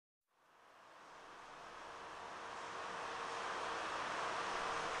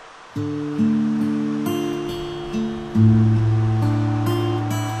That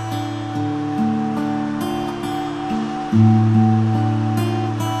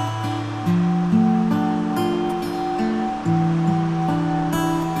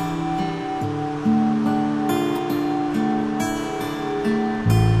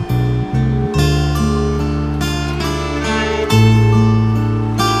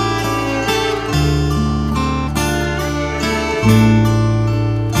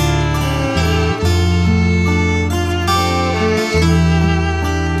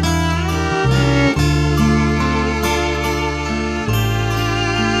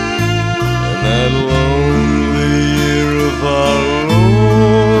lonely year of our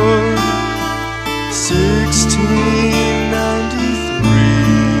Lord,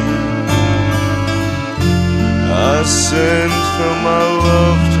 1693, I sent for my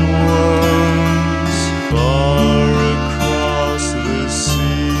loved ones far across the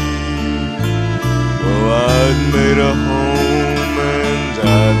sea. Oh, I'd made a home and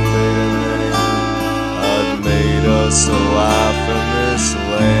I'd made a name, I'd made us a life in this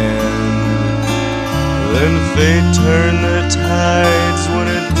land. Then fate turned the tides when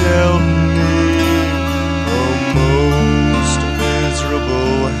it dealt me a most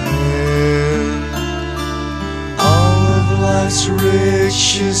miserable hand. All of life's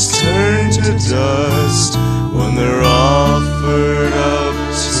riches turn to dust when they're offered up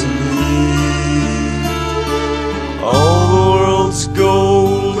to me. All the world's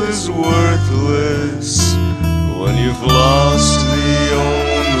gold is worthless when you've lost the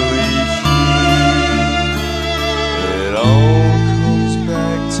only key. It all comes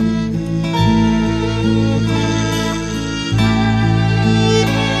back to me.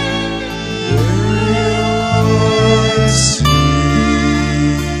 Burial at sea.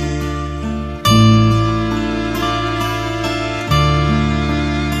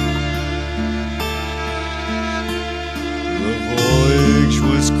 The voyage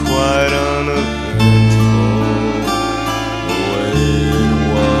was quite uneventful, the way it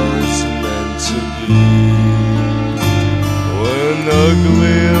was meant to be. When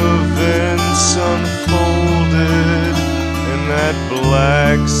ugly events unfolded in that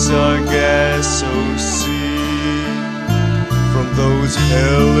black Sargasso Sea, from those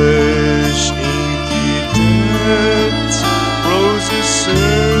hellish inky depths rose a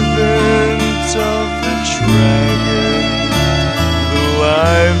servant of the dragon. The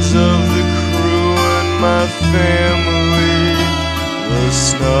lives of the crew and my family were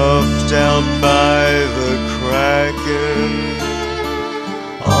snuffed out by the Kraken.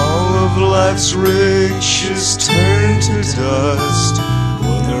 All of life's riches turn to dust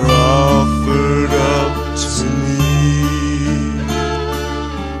when they're offered up to me.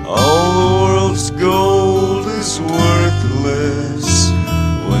 All the world's gold is worthless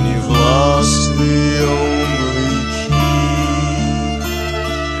when you've lost the only key.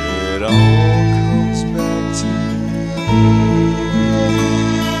 It all comes back to me.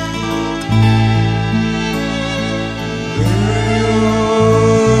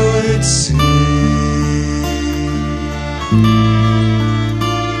 Burial at sea.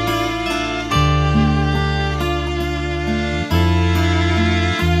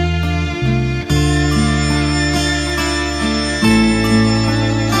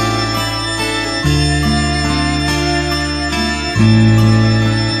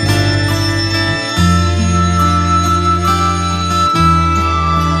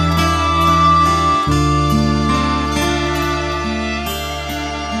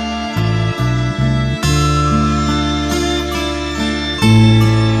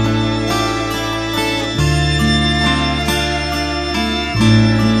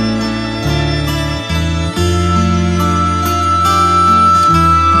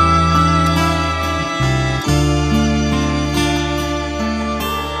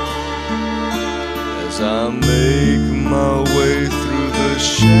 As I make my way through the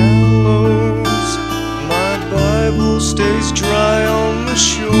shallows, my Bible stays dry on the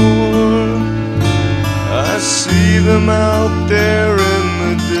shore. I see them out there in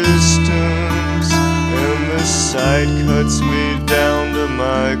the distance, and the sight cuts me down to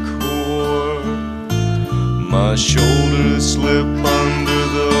my core. My shoulders slip under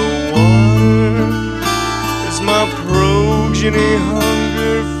the water as my progeny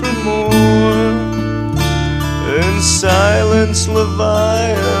hunger for more. In silence,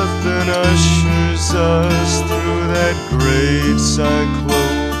 Leviathan ushers us through that great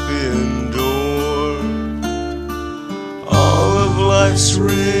cyclopean door. All of life's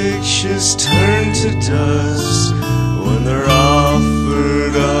riches turn to dust when they're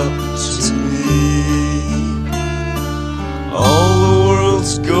offered up to me. All the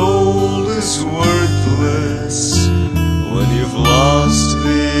world's gold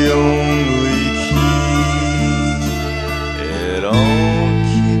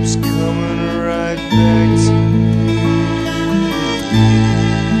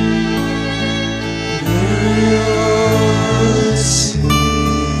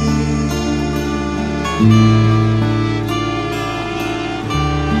Thank